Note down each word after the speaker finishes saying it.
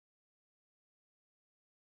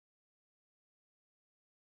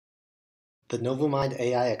The NovuMind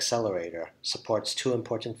AI Accelerator supports two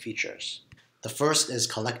important features. The first is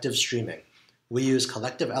collective streaming. We use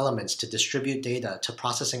collective elements to distribute data to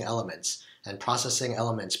processing elements, and processing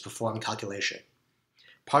elements perform calculation.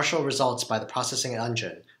 Partial results by the processing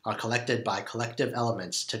engine are collected by collective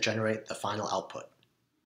elements to generate the final output.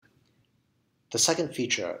 The second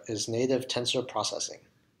feature is native tensor processing.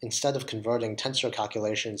 Instead of converting tensor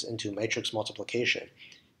calculations into matrix multiplication,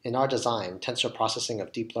 in our design, tensor processing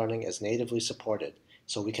of deep learning is natively supported,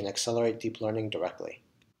 so we can accelerate deep learning directly.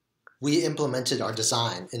 We implemented our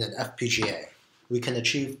design in an FPGA. We can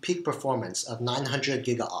achieve peak performance of 900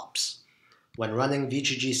 gigaops. When running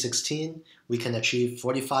VGG16, we can achieve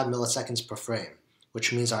 45 milliseconds per frame,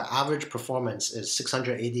 which means our average performance is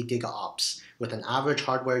 680 gigaops, with an average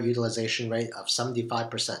hardware utilization rate of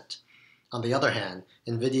 75%. On the other hand,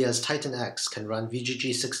 NVIDIA's Titan X can run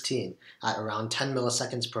VGG16 at around 10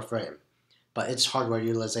 milliseconds per frame, but its hardware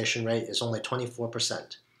utilization rate is only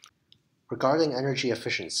 24%. Regarding energy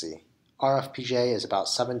efficiency, our FPGA is about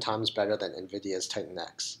 7 times better than NVIDIA's Titan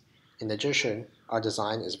X. In addition, our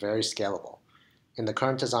design is very scalable. In the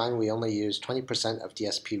current design, we only use 20% of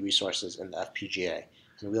DSP resources in the FPGA,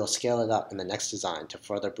 and we'll scale it up in the next design to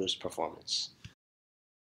further boost performance.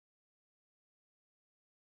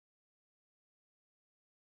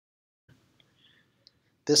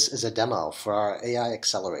 This is a demo for our AI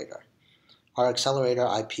accelerator. Our accelerator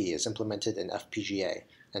IP is implemented in FPGA,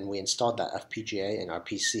 and we installed that FPGA in our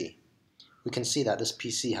PC. We can see that this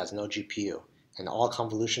PC has no GPU, and all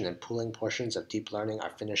convolution and pooling portions of deep learning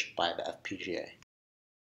are finished by the FPGA.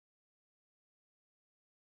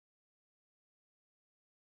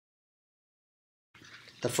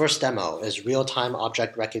 The first demo is real-time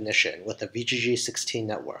object recognition with a VGG16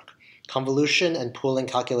 network. Convolution and pooling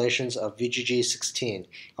calculations of VGG16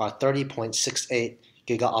 are 30.68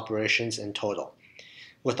 gigaoperations in total.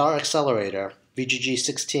 With our accelerator,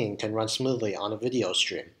 VGG16 can run smoothly on a video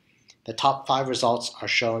stream. The top 5 results are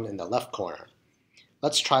shown in the left corner.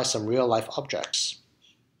 Let's try some real-life objects.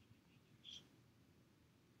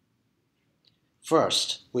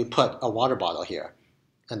 First, we put a water bottle here,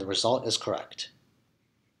 and the result is correct.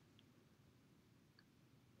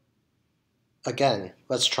 Again,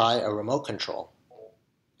 let's try a remote control,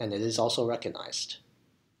 and it is also recognized.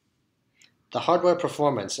 The hardware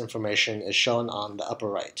performance information is shown on the upper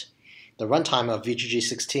right. The runtime of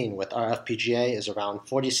VGG16 with our FPGA is around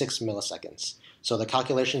 46 milliseconds, so the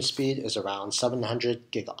calculation speed is around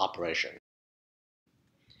 700 gigaoperation.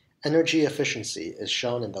 Energy efficiency is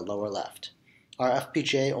shown in the lower left. Our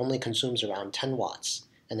FPGA only consumes around 10 watts,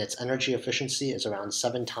 and its energy efficiency is around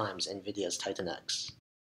 7 times NVIDIA's Titan X.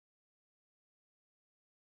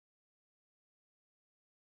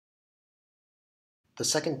 The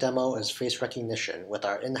second demo is face recognition with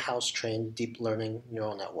our in-house trained deep learning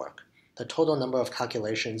neural network. The total number of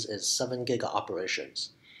calculations is 7 gigaoperations,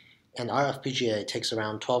 and our FPGA takes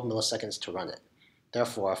around 12 milliseconds to run it.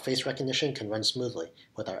 Therefore, face recognition can run smoothly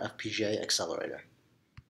with our FPGA accelerator.